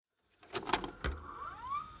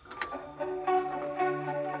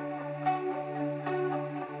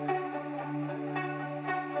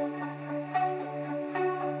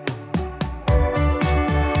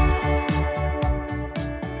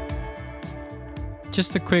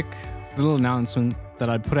Just a quick little announcement that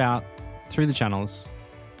I'd put out through the channels.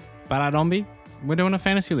 But at Ombi, we're doing a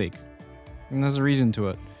fantasy league. And there's a reason to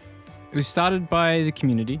it. It was started by the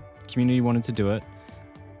community. The community wanted to do it.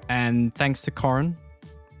 And thanks to Corin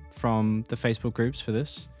from the Facebook groups for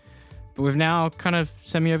this. But we've now kind of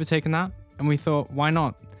semi-overtaken that. And we thought, why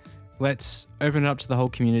not? Let's open it up to the whole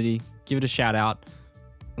community, give it a shout out,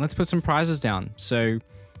 and let's put some prizes down. So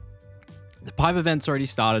the Pipe event's already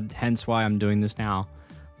started, hence why I'm doing this now.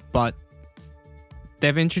 But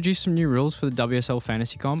they've introduced some new rules for the WSL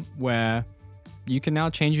Fantasy Comp where you can now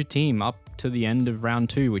change your team up to the end of round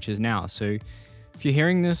 2, which is now. So if you're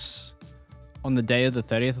hearing this on the day of the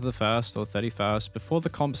 30th of the 1st or 31st, before the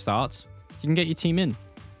comp starts, you can get your team in.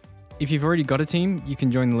 If you've already got a team, you can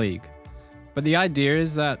join the league. But the idea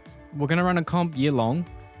is that we're going to run a comp year long.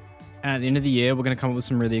 And at the end of the year, we're going to come up with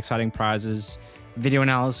some really exciting prizes, video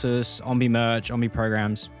analysis, Ombi merch, Ombi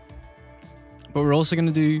programs. But we're also going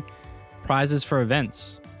to do prizes for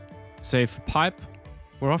events. So for Pipe,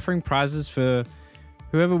 we're offering prizes for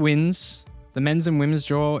whoever wins the men's and women's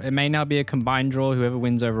draw. It may now be a combined draw, whoever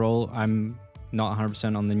wins overall. I'm not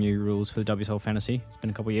 100% on the new rules for the WSL Fantasy. It's been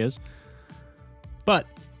a couple of years. But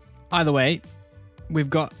either way, we've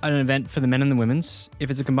got an event for the men and the women's.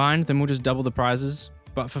 If it's a combined, then we'll just double the prizes.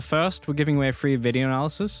 But for first, we're giving away a free video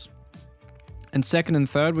analysis. And second and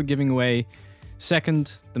third, we're giving away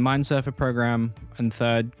second, the Mindsurfer program, and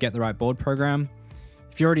third, Get the Right Board program.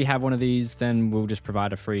 If you already have one of these, then we'll just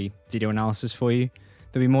provide a free video analysis for you.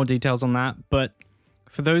 There'll be more details on that. But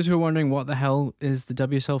for those who are wondering what the hell is the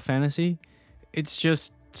WSL Fantasy, it's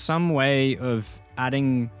just some way of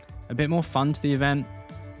adding a bit more fun to the event.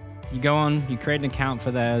 You go on, you create an account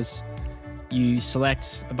for theirs, you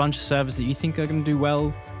select a bunch of servers that you think are going to do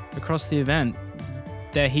well across the event.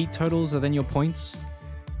 Their heat totals are then your points.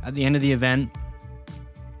 At the end of the event,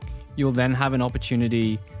 you'll then have an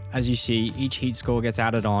opportunity, as you see, each heat score gets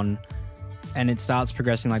added on and it starts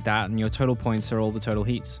progressing like that, and your total points are all the total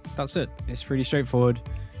heats. That's it. It's pretty straightforward.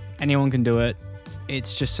 Anyone can do it.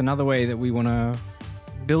 It's just another way that we want to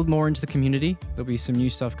build more into the community. There'll be some new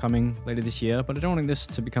stuff coming later this year, but I don't want this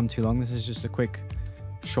to become too long. This is just a quick,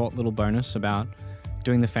 short little bonus about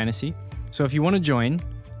doing the fantasy. So if you want to join,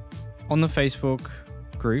 on the Facebook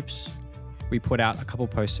groups, we put out a couple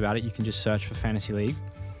posts about it. You can just search for Fantasy League.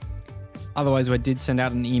 Otherwise, I did send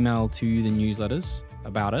out an email to the newsletters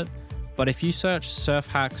about it. But if you search Surf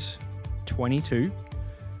Hacks 22,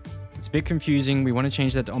 it's a bit confusing. We want to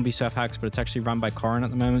change that to Ombi Surf Hacks, but it's actually run by Corin at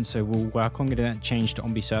the moment, so we'll work on getting that changed to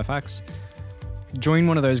Ombi Surf Hacks. Join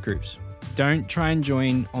one of those groups. Don't try and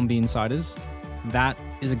join Ombi Insiders. That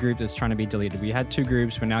is a group that's trying to be deleted. We had 2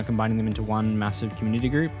 groups. We're now combining them into one massive community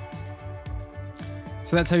group.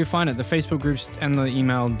 So that's how you find it. The Facebook groups and the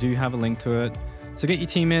email do have a link to it. So get your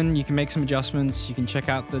team in. You can make some adjustments. You can check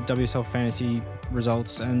out the WSL Fantasy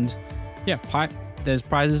results. And yeah, Pipe. There's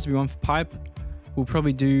prizes we want for Pipe. We'll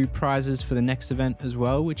probably do prizes for the next event as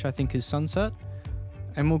well, which I think is Sunset.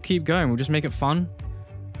 And we'll keep going. We'll just make it fun.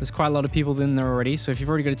 There's quite a lot of people in there already. So if you've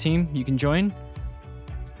already got a team, you can join.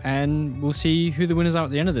 And we'll see who the winners are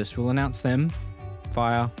at the end of this. We'll announce them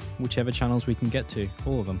via whichever channels we can get to.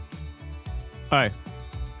 All of them. Oh,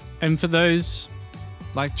 and for those,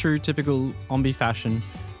 like true typical Ombi fashion,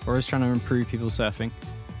 we're always trying to improve people's surfing.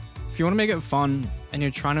 If you want to make it fun and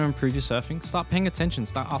you're trying to improve your surfing, start paying attention,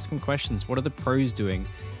 start asking questions. What are the pros doing?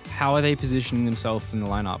 How are they positioning themselves in the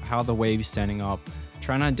lineup? How are the waves standing up?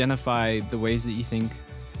 Try and identify the waves that you think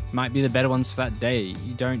might be the better ones for that day.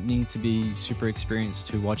 You don't need to be super experienced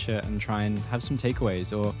to watch it and try and have some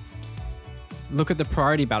takeaways, or look at the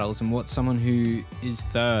priority battles and what someone who is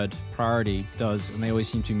third priority does, and they always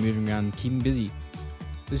seem to be moving around, keeping busy.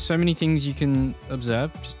 There's so many things you can observe.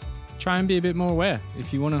 Just try and be a bit more aware.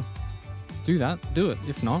 If you want to do that, do it.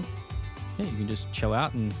 If not, yeah, you can just chill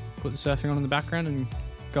out and put the surfing on in the background and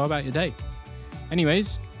go about your day.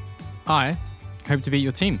 Anyways, I hope to beat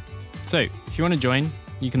your team. So if you want to join,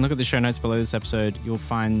 you can look at the show notes below this episode. You'll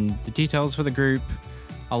find the details for the group.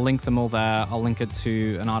 I'll link them all there. I'll link it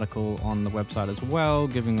to an article on the website as well,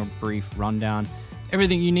 giving a brief rundown.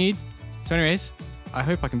 Everything you need. So anyways, I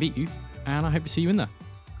hope I can beat you, and I hope to see you in there.